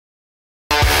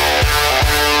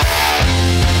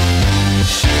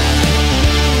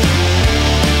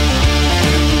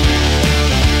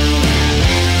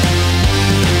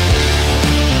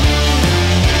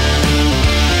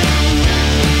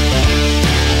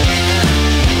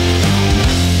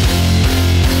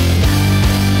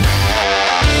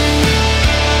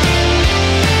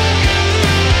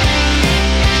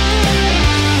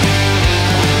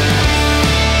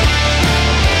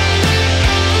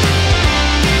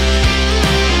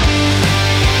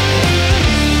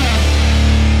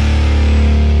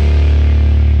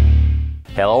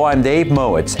Hello, I'm Dave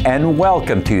Mowitz, and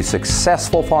welcome to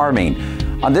Successful Farming.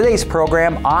 On today's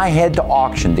program, I head to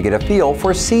auction to get a feel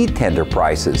for seed tender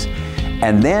prices,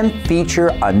 and then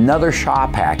feature another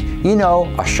shop hack. You know,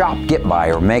 a shop get by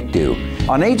or make do.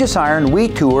 On Aegis Iron, we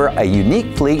tour a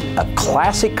unique fleet of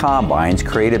classic combines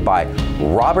created by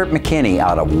Robert McKinney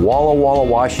out of Walla Walla,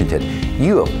 Washington.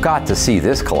 You have got to see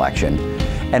this collection.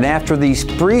 And after these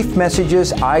brief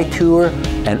messages, I tour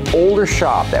an older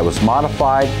shop that was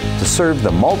modified to serve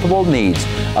the multiple needs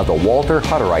of the Walter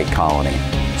Hutterite colony.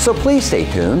 So please stay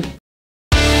tuned.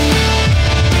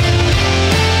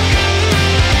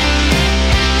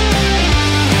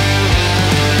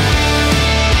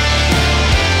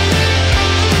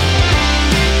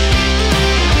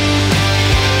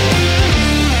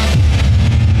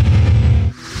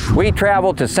 We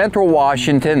traveled to Central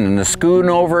Washington in the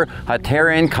Schoonover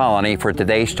Hutterian colony for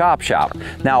today's Chop Shop.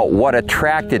 Now, what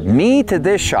attracted me to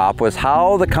this shop was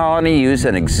how the colony used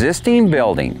an existing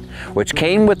building, which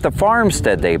came with the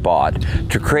farmstead they bought,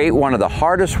 to create one of the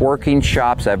hardest working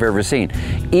shops I've ever seen.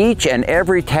 Each and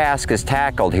every task is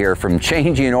tackled here, from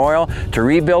changing oil to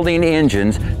rebuilding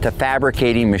engines to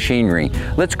fabricating machinery.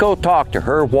 Let's go talk to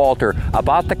Herb Walter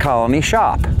about the colony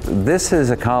shop. This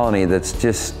is a colony that's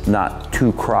just not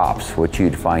two crops, which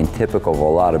you'd find typical of a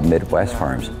lot of Midwest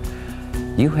farms.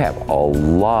 You have a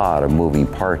lot of moving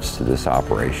parts to this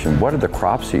operation. What are the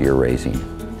crops that you're raising?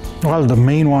 Well, the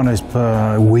main one is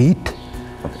wheat,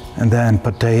 and then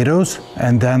potatoes,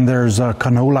 and then there's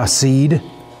canola seed.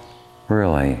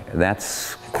 Really?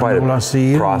 That's quite Canola a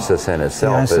seed. Process in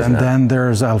itself, yes, isn't and it? then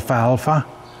there's alfalfa,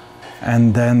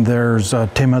 and then there's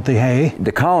Timothy hay.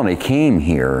 The colony came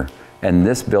here, and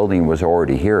this building was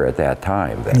already here at that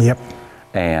time then. Yep.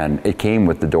 And it came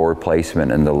with the door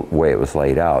placement and the way it was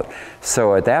laid out.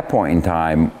 So at that point in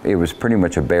time, it was pretty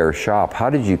much a bare shop. How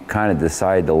did you kind of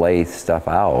decide to lay stuff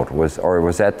out? Or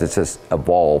was that just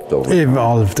evolved over time?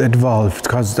 Evolved,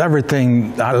 because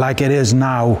everything like it is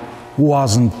now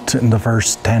wasn't in the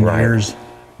first 10 years.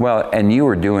 Well, and you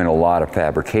were doing a lot of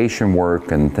fabrication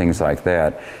work and things like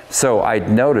that. So I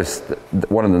noticed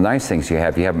that one of the nice things you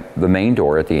have the main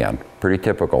door at the end, pretty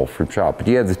typical for shop, but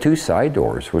you have the two side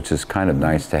doors, which is kind of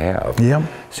nice to have. Yep.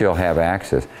 So you'll have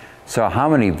access. So how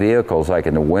many vehicles, like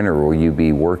in the winter, will you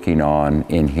be working on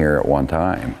in here at one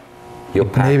time? You'll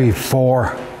pack Maybe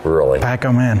 4. Really? Pack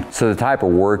them in. So the type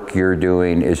of work you're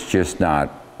doing is just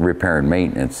not repair and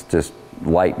maintenance, just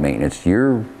light maintenance.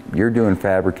 You're doing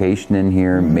fabrication in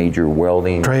here, major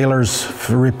welding. Trailers,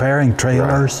 repairing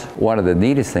trailers. Right. One of the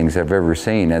neatest things I've ever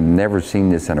seen, I've never seen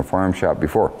this in a farm shop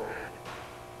before,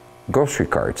 grocery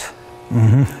carts.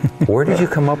 Mm-hmm. Where did you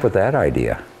come up with that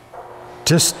idea?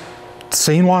 Just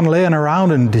seen one laying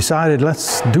around and decided,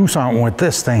 let's do something with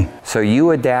this thing. So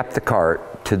you adapt the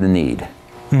cart to the need.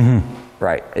 Mm-hmm.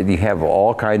 Right, you have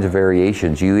all kinds of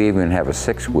variations. You even have a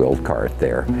 6-wheeled cart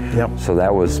there. Yep. So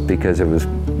that was because it was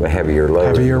a heavier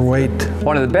load. Heavier weight.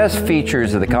 One of the best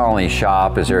features of the colony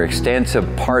shop is their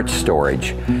extensive parts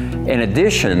storage. In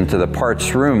addition to the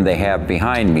parts room they have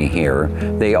behind me here,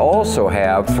 they also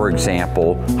have, for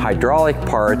example, hydraulic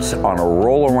parts on a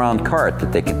roll-around cart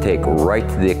that they can take right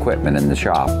to the equipment in the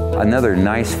shop. Another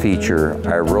nice feature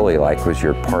I really like was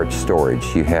your parts storage.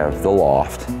 You have the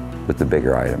loft with the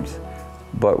bigger items.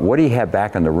 But what do you have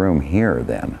back in the room here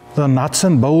then? The nuts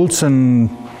and bolts and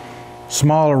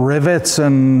small rivets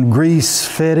and grease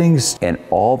fittings. And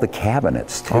all the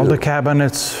cabinets too. All the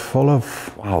cabinets full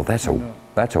of... Wow, that's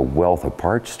a wealth of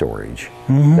parts storage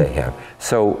they have.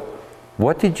 So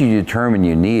what did you determine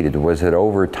you needed? Was it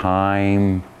over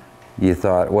time you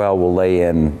thought, well, we'll lay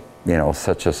in, you know,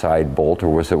 such a side bolt, or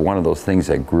was it one of those things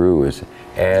that grew as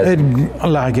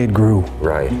it grew.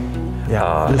 Right.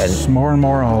 Yeah, just more and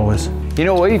more always. You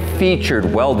know, we've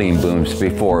featured welding booms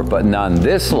before, but none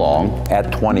this long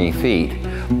at 20 feet,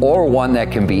 or one that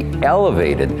can be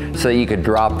elevated so you could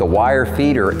drop the wire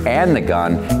feeder and the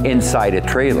gun inside a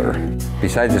trailer.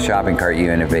 Besides the shopping cart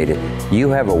you innovated, you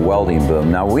have a welding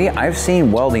boom. Now, I've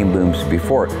seen welding booms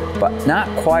before, but not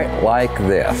quite like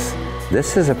this.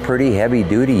 This is a pretty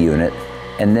heavy-duty unit,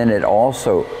 and then it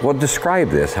also, well, describe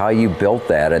this, how you built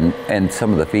that and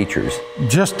some of the features.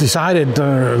 Just decided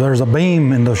there's a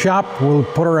beam in the shop, we'll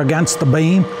put her against the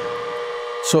beam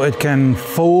so it can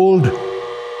fold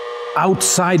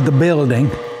outside the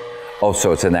building. Oh,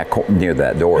 so it's in that near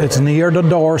that door? It's near the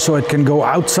door, so it can go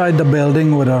outside the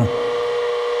building with a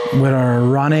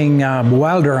running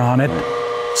welder on it,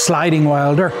 sliding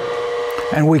welder,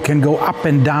 and we can go up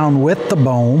and down with the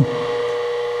boom.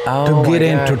 to get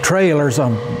into trailers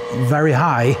very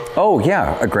high. Oh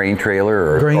yeah, a grain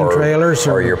trailer trailers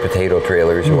or your potato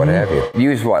trailers or what have you.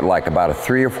 Use what, like about a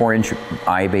 3 or 4 inch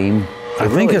I-beam? I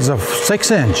think it's a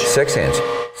 6-inch. 6-inch.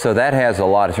 So that has a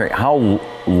lot of strength. How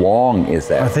long is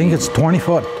that? I think it's 20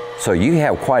 foot. So you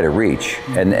have quite a reach,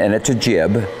 and it's a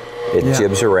jib. It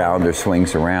jibs around or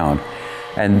swings around.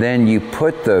 And then you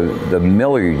put the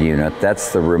miller unit,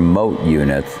 that's the remote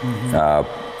unit,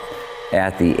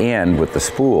 at the end with the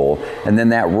spool, and then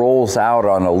that rolls out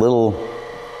on a little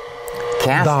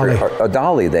caster, a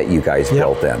dolly that you guys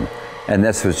built in. And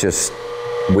this was just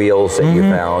wheels that you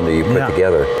found or you put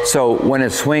together. So when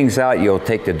it swings out, you'll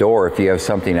take the door. If you have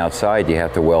something outside you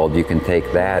have to weld, you can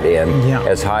take that in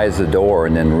as high as the door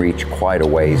and then reach quite a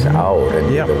ways out and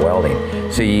do the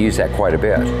welding. So you use that quite a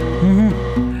bit.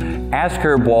 Ask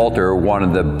Herb Walter, one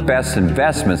of the best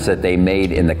investments that they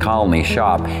made in the colony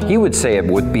shop, he would say it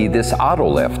would be this auto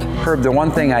lift. Herb, the one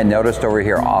thing I noticed over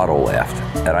here, auto lift,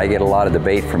 and I get a lot of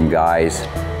debate from guys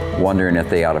wondering if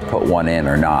they ought to put one in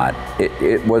or not.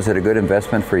 Was it a good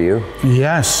investment for you?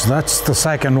 Yes, that's the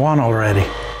second one already.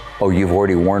 Oh, you've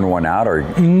already worn one out, or?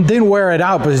 Didn't wear it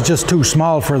out, but it's just too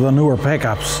small for the newer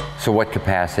pickups. So what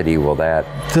capacity will that?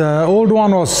 The old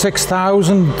one was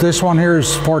 6,000, this one here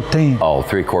is 14. Oh,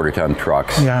 3/4 ton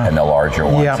trucks, and the larger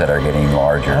ones that are getting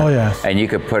larger. Oh, yes. And you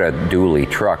could put a dually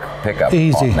truck pickup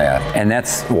on that. And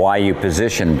that's why you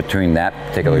position between that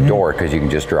particular door, because you can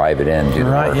just drive it in, do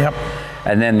the work.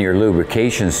 And then your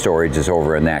lubrication storage is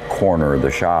over in that corner of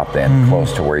the shop then,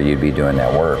 close to where you'd be doing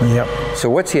that work. So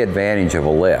what's the advantage of a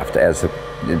lift? Does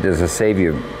it save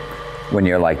you when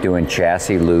you're like doing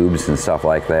chassis lubes and stuff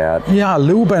like that? Yeah,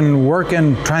 lube and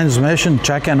working transmission,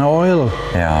 checking oil.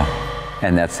 Yeah,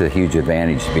 and that's a huge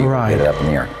advantage to be able to get it up in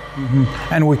the air.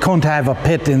 And we couldn't have a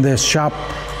pit in this shop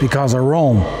because of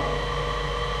Rome.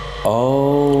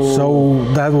 Oh.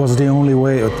 So that was the only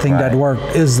thing that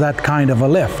worked, is that kind of a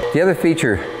lift. The other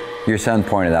feature your son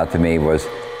pointed out to me was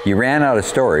you ran out of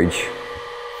storage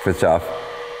for stuff,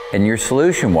 and your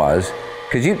solution was,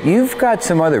 because you've got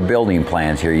some other building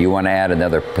plans here. You want to add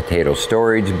another potato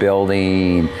storage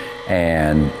building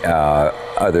and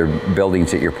other buildings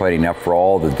that you're putting up for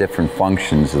all the different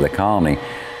functions of the colony.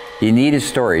 You needed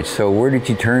storage, so where did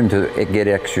you turn to get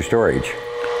extra storage?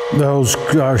 Those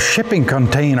shipping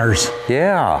containers.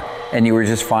 Yeah, and you were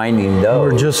just finding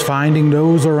those. We're just finding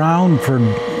those around for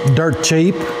dirt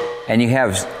cheap. And you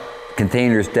have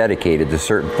containers dedicated to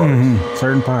certain parts.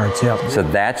 Certain parts, So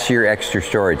that's your extra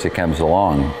storage that comes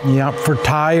along. Yeah, for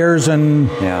tires and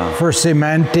for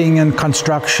cementing and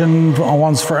construction,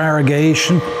 ones for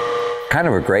irrigation. Kind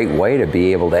of a great way to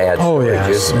be able to add storage. Oh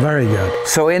yes, very good.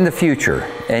 So in the future,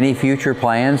 any future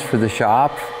plans for the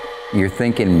shop? You're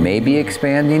thinking maybe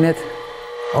expanding it?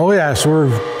 Oh yes, we're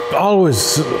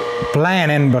always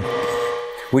planning, but...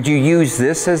 Would you use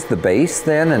this as the base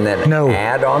then and then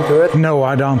add onto it? No,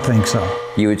 I don't think so.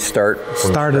 You would start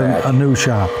a new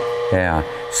shop. Yeah.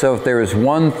 So if there was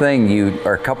one thing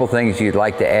or a couple things you'd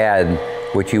like to add,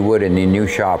 which you would in the new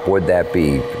shop, would that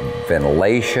be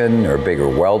ventilation or bigger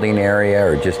welding area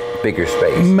or just bigger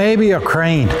space? Maybe a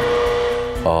crane.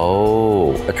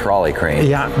 Oh, a trolley crane.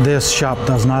 Yeah, this shop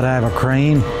does not have a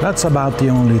crane. That's about the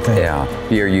only thing. Yeah,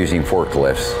 you're using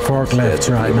forklifts.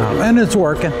 Forklifts right now, and it's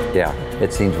working. Yeah,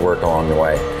 it seems to work along the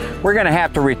way. We're going to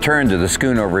have to return to the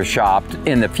Schoonover shop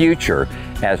in the future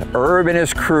as Herb and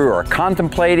his crew are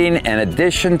contemplating an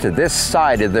addition to this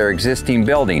side of their existing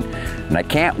building. And I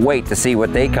can't wait to see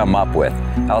what they come up with.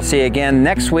 I'll see you again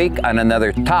next week on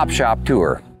another Top Shop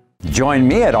tour. Join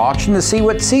me at auction to see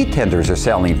what seed tenders are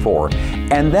selling for.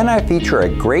 And then I feature a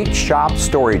great shop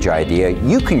storage idea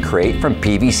you can create from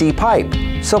PVC pipe.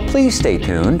 So please stay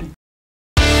tuned.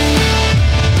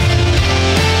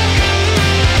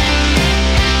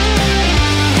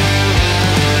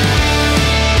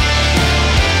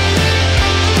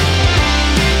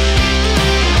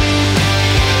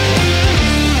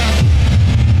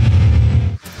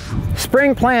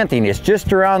 Spring planting is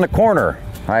just around the corner.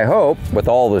 I hope, with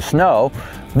all the snow,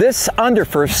 this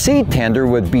Unverferth seed tender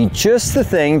would be just the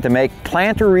thing to make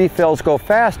planter refills go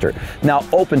faster. Now,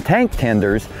 open tank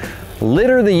tenders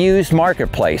litter the used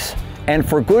marketplace, and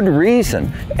for good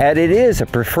reason, and it is a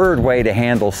preferred way to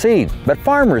handle seed. But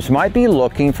farmers might be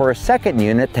looking for a second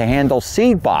unit to handle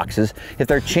seed boxes if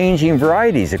they're changing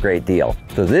varieties a great deal.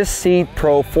 So this Seed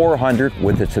Pro 400,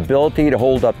 with its ability to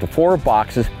hold up to 4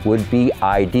 boxes, would be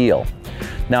ideal.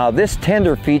 Now, this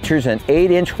tender features an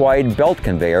 8-inch wide belt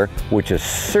conveyor, which is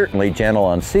certainly gentle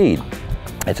on seed.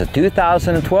 It's a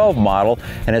 2012 model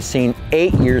and has seen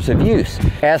 8 years of use.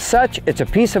 As such, it's a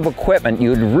piece of equipment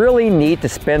you'd really need to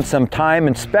spend some time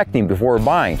inspecting before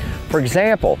buying. For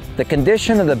example, the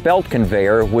condition of the belt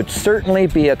conveyor would certainly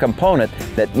be a component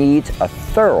that needs a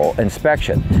thorough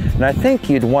inspection. And I think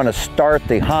you'd want to start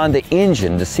the Honda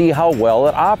engine to see how well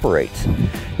it operates.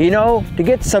 You know, to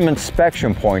get some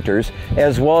inspection pointers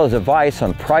as well as advice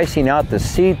on pricing out the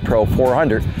Seed Pro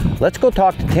 400, let's go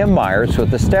talk to Tim Myers with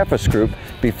the Steffes Group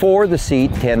before the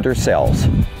seed tender sells.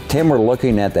 Tim, we're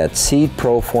looking at that Seed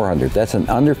Pro 400. That's an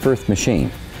Unverferth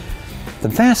machine. The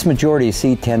vast majority of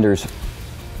seed tenders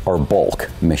are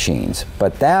bulk machines,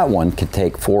 but that one can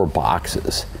take 4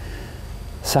 boxes.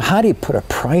 So how do you put a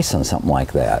price on something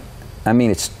like that? I mean,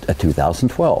 it's a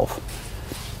 2012.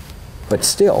 But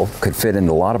still could fit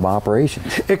into a lot of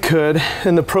operations. It could,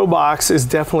 and the Pro Box has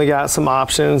definitely got some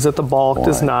options that the bulk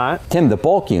does not. Tim, the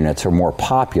bulk units are more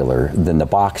popular than the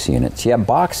box units. Yeah,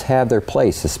 box have their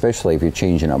place, especially if you're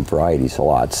changing up varieties a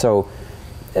lot. So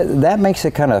that makes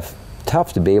it kind of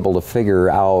tough to be able to figure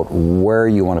out where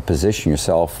you want to position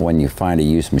yourself when you find a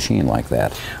used machine like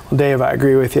that. Well, Dave, I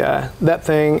agree with you. That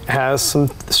thing has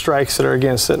some strikes that are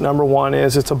against it. Number one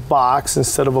is it's a box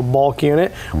instead of a bulk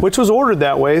unit, which was ordered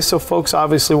that way, so folks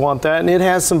obviously want that, and it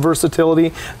has some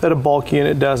versatility that a bulk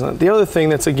unit doesn't. The other thing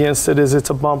that's against it is it's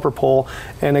a bumper pull,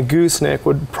 and a gooseneck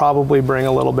would probably bring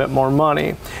a little bit more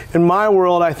money. In my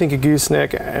world, I think a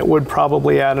gooseneck would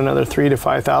probably add another $3,000 to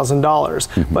 $5,000,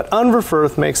 but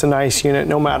Unverferth makes a nice unit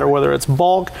no matter whether it's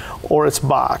bulk or it's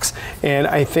box. And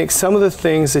I think some of the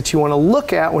things that you want to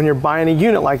look at when you're buying a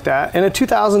unit like that, in a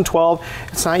 2012,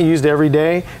 it's not used every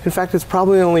day. In fact, it's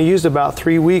probably only used about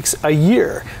 3 weeks a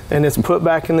year, and it's put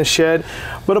back in the shed.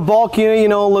 But a bulk unit, you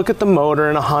know, look at the motor,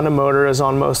 and a Honda motor is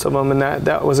on most of them, and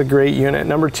that was a great unit.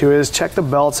 Number two is check the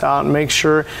belts out and make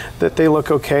sure that they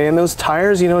look okay. And those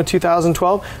tires, you know,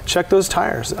 2012, check those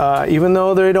tires. Even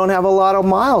though they don't have a lot of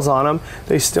miles on them,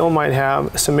 they still might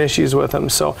have some issues with them.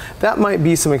 So that might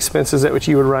be some expenses that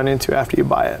you would run into after you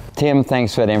buy it. Tim,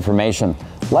 thanks for that information.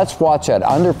 Let's watch that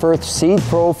Unverferth Seed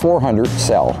Pro 400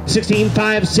 sell.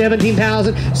 16.5,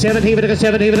 17,000, 17,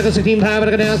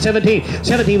 16.5, now 17,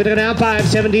 17, now 5,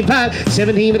 17.5,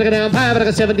 17, now 5,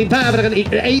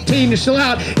 17.5, 18, you're still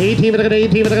out, 18,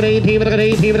 18,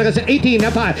 18,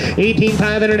 now 5,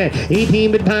 18.5 internet,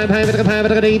 18, 5,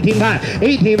 18,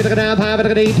 5, 18, now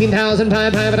 5, 18,000,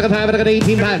 5,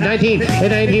 18, 5, 19,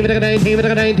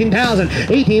 19,000,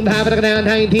 18, 5, now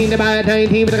 19,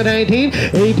 19, 19,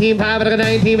 18,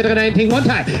 5, 19, one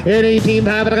time, 18,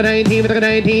 5, 19,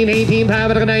 19, 18,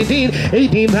 5, 19,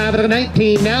 18, 5,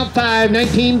 19, now 5,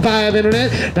 19, 5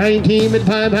 internet, 19,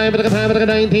 5,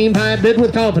 19, 5, bid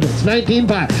with confidence, 19,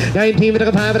 5, 19,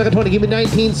 5, 20, give me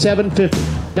 19,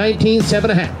 750, 19,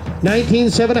 7.5, 19,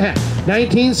 7.5,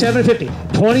 19, 750,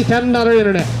 $20,000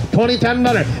 internet,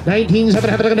 $20,000, 19,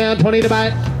 7.5, now 20 to buy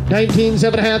it. 19,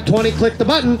 7.5, 20, click the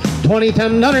button,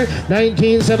 $20,000,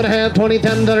 19, 7.5,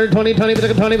 $20,000, 20,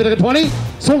 20, 20,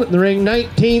 sold it in the ring,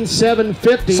 19,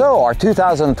 750. So our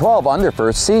 2012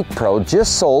 Unverferth Seed Pro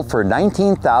just sold for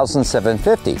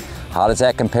 $19,750. How does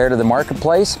that compare to the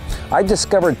marketplace? I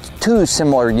discovered 2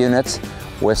 similar units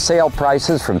with sale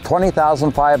prices from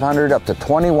 $20,500 up to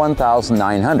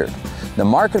 $21,900. The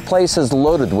marketplace is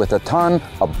loaded with a ton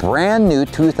of brand new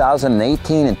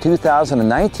 2018 and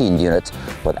 2019 units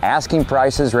with asking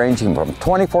prices ranging from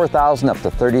 $24,000 up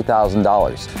to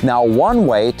 $30,000. Now, one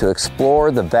way to explore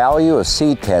the value of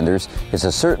seed tenders is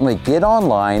to certainly get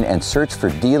online and search for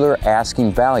dealer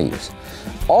asking values.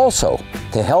 Also,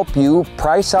 to help you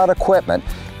price out equipment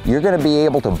you're going to be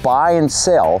able to buy and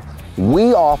sell,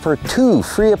 we offer 2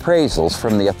 free appraisals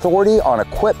from the Authority on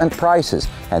Equipment Prices,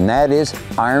 and that is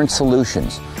Iron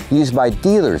Solutions. Used by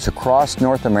dealers across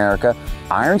North America,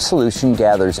 Iron Solution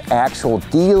gathers actual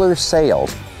dealer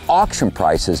sales, auction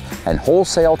prices, and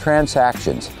wholesale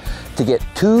transactions. To get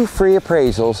 2 free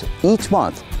appraisals each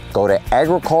month, go to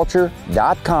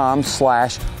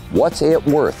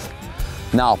agriculture.com/whatsitworth.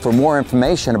 Now, for more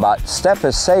information about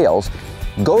Steffes sales,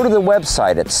 go to the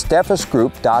website at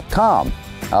steffesgroup.com.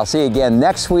 I'll see you again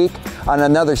next week on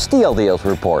another Steel Deals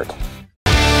Report.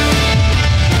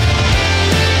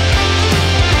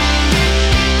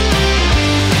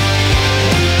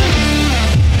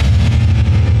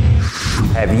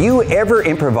 Have you ever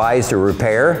improvised a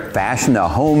repair, fashioned a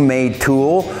homemade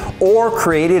tool, or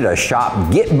created a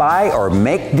shop get-by or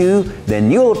make-do?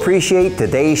 Then you'll appreciate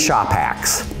today's shop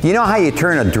hacks. You know how you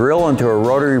turn a drill into a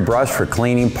rotary brush for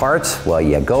cleaning parts? Well,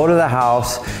 you go to the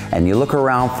house and you look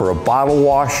around for a bottle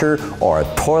washer or a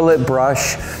toilet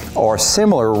brush or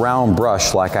similar round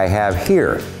brush like I have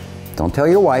here. Don't tell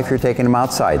your wife you're taking them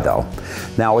outside though.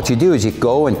 Now what you do is you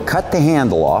go and cut the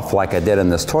handle off like I did on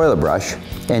this toilet brush,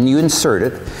 and you insert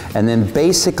it, and then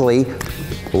basically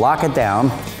lock it down.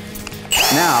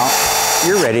 Now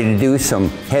you're ready to do some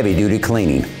heavy-duty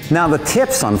cleaning. Now the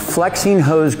tips on flexing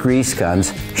hose grease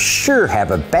guns sure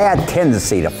have a bad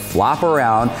tendency to flop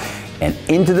around and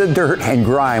into the dirt and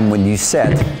grime when you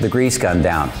set the grease gun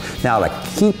down. Now to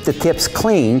keep the tips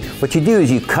clean, what you do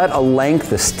is you cut a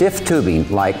length of stiff tubing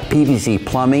like PVC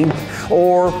plumbing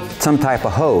or some type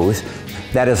of hose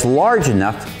that is large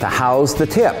enough to house the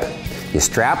tip. You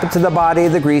strap it to the body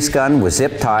of the grease gun with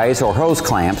zip ties or hose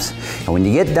clamps, and when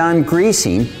you get done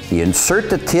greasing, you insert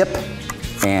the tip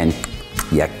and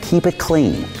you keep it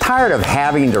clean. Tired of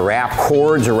having to wrap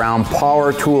cords around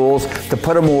power tools to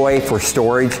put them away for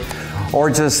storage, or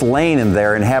just laying them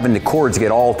there and having the cords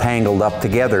get all tangled up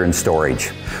together in storage?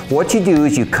 What you do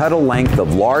is you cut a length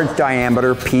of large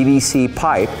diameter PVC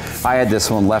pipe. I had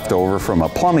this one left over from a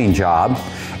plumbing job,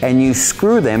 and you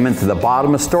screw them into the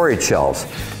bottom of storage shelves.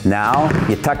 Now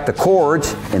you tuck the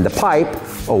cords in the pipe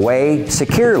away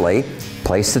securely,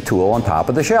 place the tool on top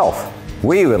of the shelf.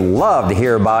 We would love to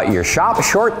hear about your shop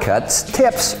shortcuts,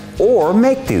 tips, or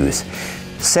make-dos.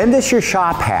 Send us your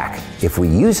shop hack. If we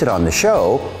use it on the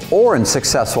show or in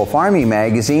Successful Farming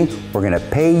Magazine, we're going to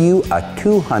pay you a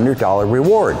 $200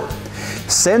 reward.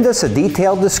 Send us a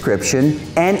detailed description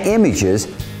and images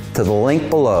to the link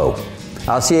below.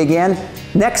 I'll see you again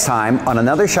next time on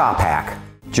another shop hack.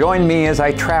 Join me as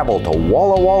I travel to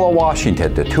Walla Walla,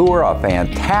 Washington to tour a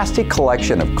fantastic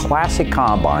collection of classic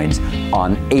combines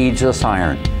on ageless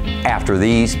iron after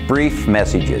these brief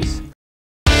messages.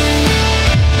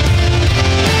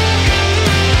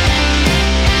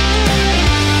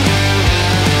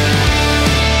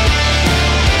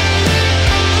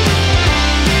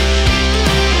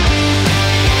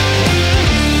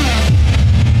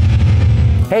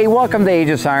 Hey, welcome to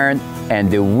Ageless Iron, and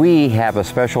do we have a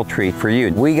special treat for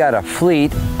you. We got a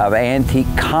fleet of antique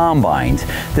combines.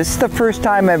 This is the first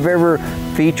time I've ever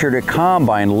featured a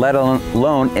combine, let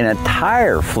alone an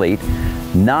entire fleet,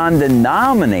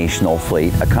 non-denominational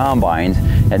fleet of combines,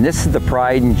 and this is the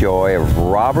pride and joy of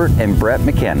Robert and Brett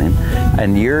McKinnon,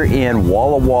 and you're in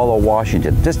Walla Walla,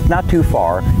 Washington, just not too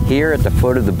far, here at the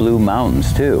foot of the Blue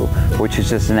Mountains too, which is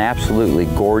just an absolutely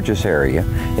gorgeous area.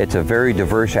 It's a very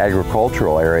diverse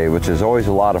agricultural area, which is always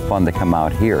a lot of fun to come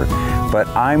out here. But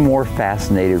I'm more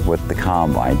fascinated with the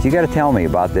combines. You got to tell me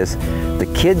about this.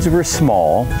 The kids were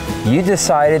small. You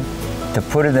decided to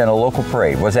put it in a local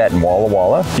parade. Was that in Walla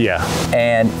Walla? Yeah.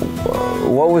 And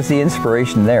what was the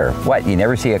inspiration there? What, you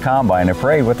never see a combine in a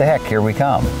parade? What the heck, here we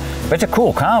come. But it's a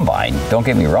cool combine, don't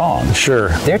get me wrong. Sure.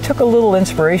 There took a little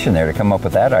inspiration there to come up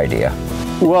with that idea.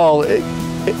 Well,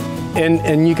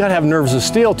 and you got to have nerves of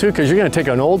steel too, because you're going to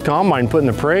take an old combine, put in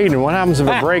the parade, and what happens if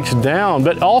it breaks down?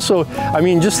 But also, I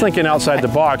mean, just thinking outside the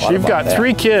box, you've got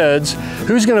 3 kids.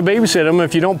 Who's going to babysit them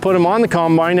if you don't put them on the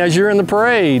combine as you're in the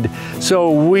parade?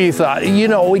 So we thought, you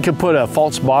know, we could put a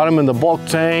false bottom in the bulk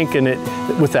tank, and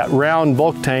with that round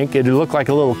bulk tank, it'd look like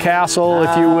a little castle,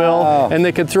 if you will, and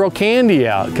they could throw candy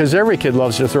out, because every kid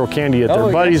loves to throw candy at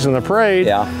their buddies in the parade.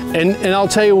 Yeah. And I'll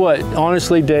tell you what,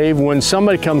 honestly, Dave, when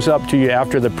somebody comes up to you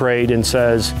after the parade and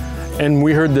says, and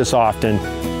we heard this often,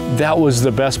 that was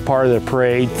the best part of the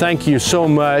parade, thank you so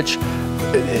much.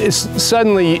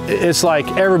 Suddenly it's like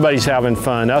everybody's having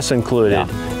fun, us included,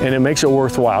 and it makes it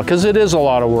worthwhile, because it is a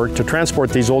lot of work to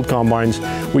transport these old combines.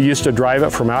 We used to drive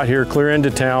it from out here clear into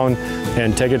town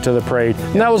and take it to the parade,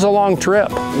 and that was a long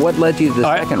trip. What led you to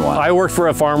the second one? I worked for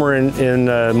a farmer in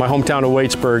my hometown of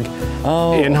Waitsburg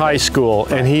in high school,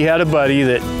 and he had a buddy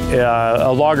that,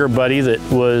 a logger buddy that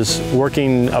was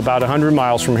working about 100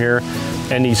 miles from here,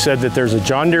 and he said that there's a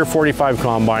John Deere 45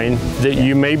 combine that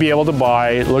you may be able to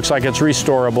buy. It looks like it's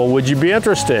restorable. Would you be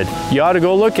interested? You ought to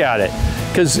go look at it,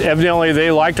 because evidently they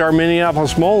liked our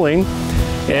Minneapolis molding.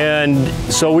 And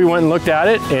so we went and looked at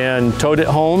it and towed it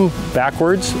home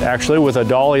backwards, actually, with a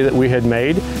dolly that we had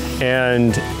made.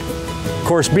 And of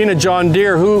course, being a John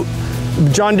Deere,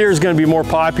 John Deere is going to be more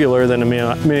popular than a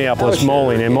Minneapolis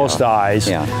molding in most eyes.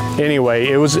 Anyway,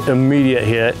 it was an immediate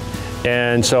hit.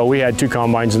 And so we had 2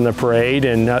 combines in the parade,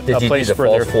 and a place for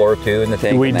their floor too in the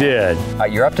tank. We did.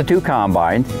 You're up to 2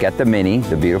 combines. Got the Mini,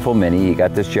 the beautiful Mini. You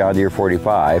got this John Deere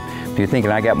 45. So you're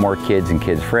thinking, I got more kids and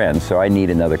kids' friends, so I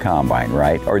need another combine,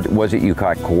 right? Or was it you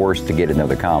got coerced to get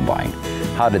another combine?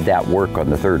 How did that work on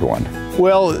the third one?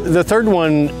 Well, the third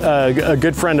one, a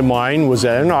good friend of mine was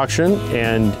at an auction,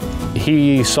 and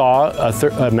he saw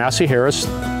a Massey Harris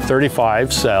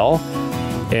 35 sell.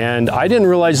 And I didn't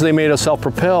realize they made a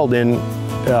self-propelled, and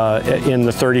in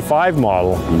the 35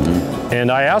 model. And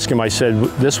I asked him, I said,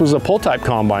 this was a pull-type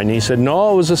combine? And he said,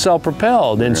 no, it was a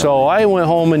self-propelled. And so I went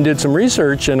home and did some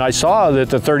research, and I saw that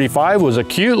the 35 was a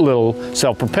cute little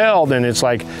self-propelled, and it's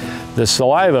like the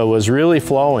saliva was really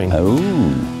flowing.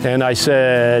 And I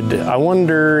said, I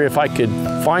wonder if I could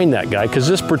find that guy, because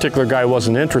this particular guy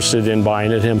wasn't interested in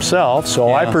buying it himself.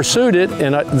 So I pursued it,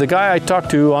 and the guy I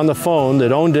talked to on the phone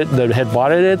that owned it, that had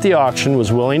bought it at the auction,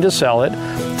 was willing to sell it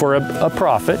for a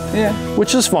profit,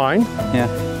 which is fine.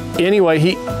 Anyway,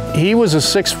 he was a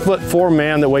 6'4"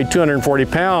 man that weighed 240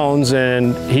 pounds,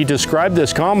 and he described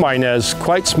this combine as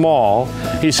quite small.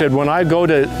 He said, when I go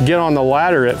to get on the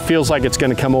ladder, it feels like it's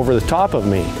going to come over the top of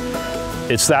me.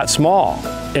 It's that small.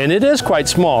 And it is quite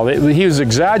small. He was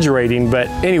exaggerating, but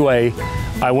anyway,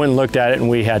 I went and looked at it, and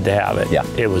we had to have it.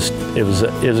 It was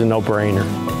a no-brainer.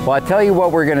 Well, I tell you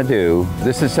what we're going to do.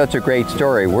 This is such a great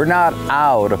story. We're not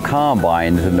out of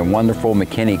combines in the wonderful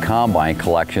McKinney Combine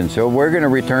collection, so we're going to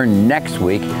return next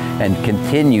week and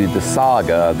continue the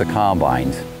saga of the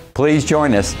combines. Please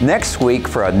join us next week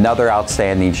for another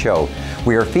outstanding show.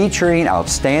 We are featuring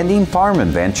outstanding farm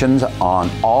inventions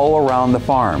on all around the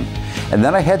farm. And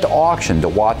then I head to auction to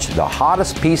watch the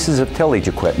hottest pieces of tillage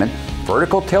equipment,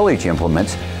 vertical tillage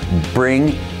implements,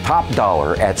 bring top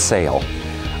dollar at sale.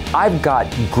 I've got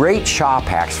great shop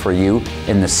hacks for you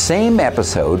in the same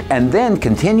episode, and then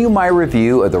continue my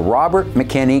review of the Robert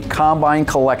McKinney Combine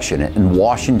Collection in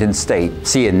Washington State.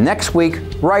 See you next week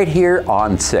right here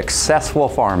on Successful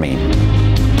Farming.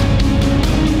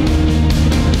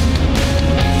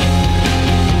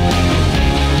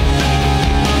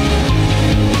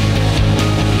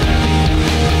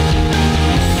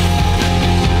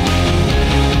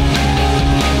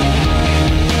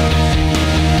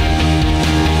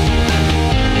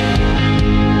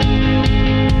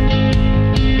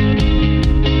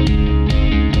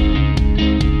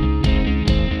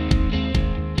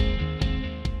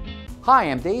 Hi,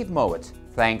 I'm Dave Mowitz.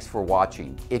 Thanks for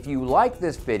watching. If you like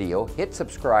this video, hit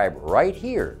subscribe right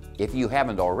here if you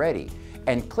haven't already,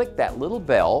 and click that little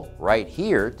bell right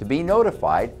here to be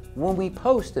notified when we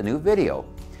post a new video.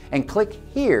 And click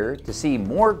here to see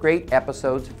more great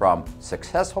episodes from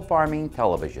Successful Farming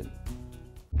Television.